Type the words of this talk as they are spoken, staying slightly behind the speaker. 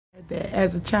That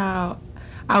as a child,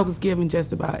 I was given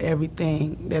just about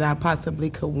everything that I possibly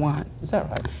could want. Is that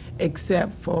right?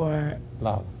 Except for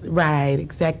love. Right,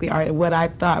 exactly. Or what I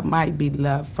thought might be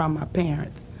love from my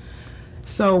parents.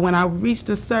 So when I reached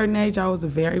a certain age, I was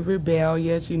very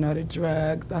rebellious, you know, the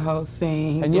drugs, the whole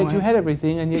scene. And yet you had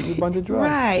everything, and yet you wanted drugs.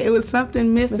 Right, it was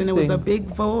something missing. It was a big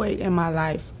void in my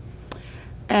life.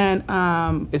 And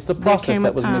it's the process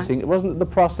that was missing. It wasn't the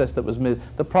process that was missing.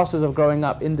 The process of growing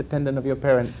up independent of your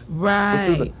parents.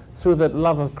 Right. Through the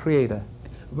love of Creator.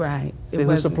 Right. See,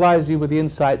 who supplies you with the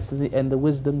insights and the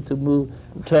wisdom to move,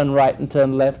 turn right and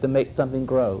turn left and make something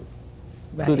grow,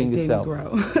 right, including yourself.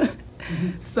 Grow.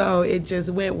 So it just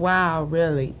went wild,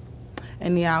 really.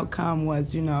 And the outcome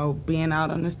was, you know, being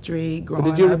out on the street, growing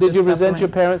up. Did you resent your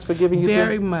parents for giving you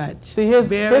very much? See, here's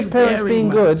parents being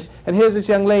good, and here's this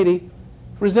young lady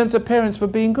resents her parents for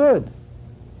being good.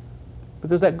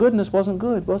 Because that goodness wasn't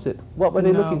good, was it? What were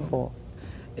they looking for?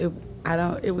 I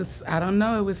don't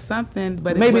know, it was something,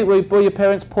 but maybe were your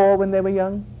parents poor when they were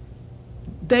young?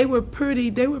 They were pretty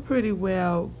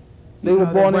well, they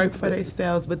worked for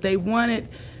themselves, but they wanted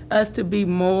us to be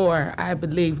more, I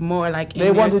believe, more like in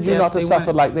they wanted you not to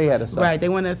suffer like they had to suffer. Right, they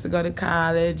wanted us to go to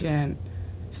college and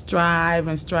strive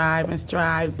and strive and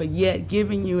strive, but yet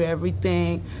giving you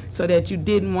everything so that you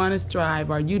didn't want to strive,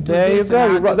 or you do this.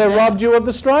 There you go. They robbed you of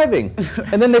the striving.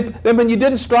 And then when you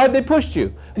didn't strive, they pushed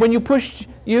you. When you pushed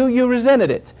you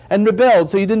resented it and rebelled,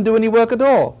 so you didn't do any work at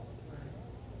all.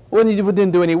 When you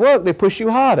didn't do any work, they pushed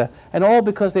you harder. And all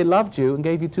because they loved you and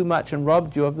gave you too much and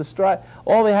robbed you of the strive.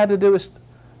 All they had to do was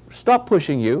stop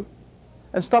pushing you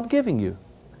and stop giving you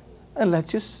and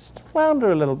let you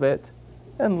flounder a little bit.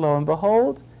 And lo and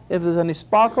behold, if there's any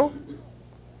sparkle,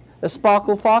 a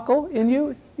sparkle in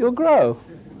you, you'll grow,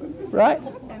 right?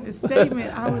 And the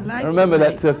statement I would like remember to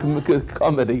make, that's a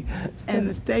comedy. And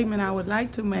the statement I would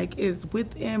like to make is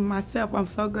within myself. I'm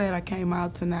so glad I came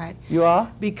out tonight. You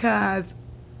are? Because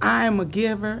I am a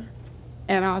giver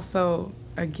and also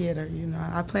a getter, you know.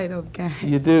 I play those games.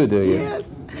 You do you? Yes.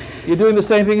 You're doing the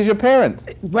same thing as your parent.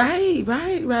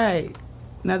 Right.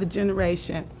 Another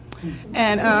generation.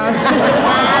 And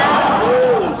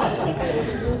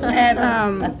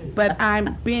but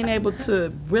I'm being able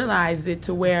to realize it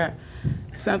to where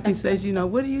something says, you know,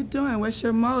 what are you doing? What's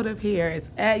your motive here?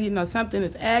 It's you know, something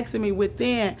is asking me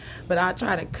within, but I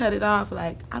try to cut it off.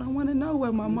 Like, I don't want to know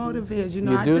what my motive is. You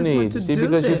know, I just want to do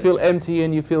because this. you feel empty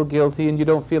and you feel guilty and you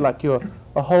don't feel like you're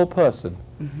a whole person.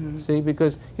 See,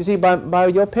 because you see, by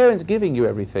your parents giving you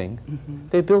everything,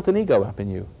 they built an ego up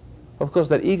in you. Of course,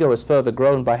 that ego is further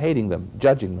grown by hating them,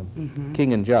 judging them.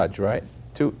 King and judge, right?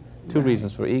 Two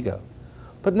reasons for ego.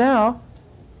 But now,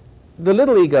 the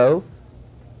little ego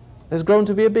has grown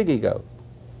to be a big ego.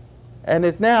 And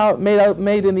it's now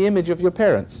made in the image of your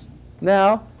parents.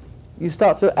 Now, you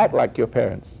start to act like your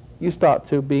parents. You start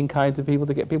to being kind to people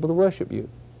to get people to worship you.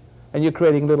 And you're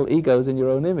creating little egos in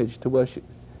your own image to worship.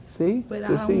 See? But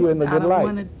to see you in the good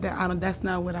light. That's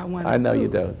not what I want to do. I know you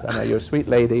don't. I know you're a sweet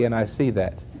lady, and I see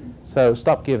that. So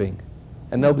stop giving,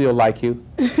 and nobody will like you,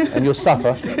 and you'll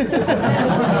suffer.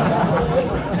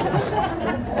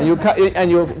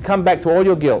 and you'll come back to all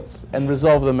your guilts and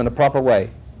resolve them in a proper way.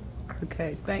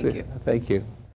 Okay, thank you. Thank you.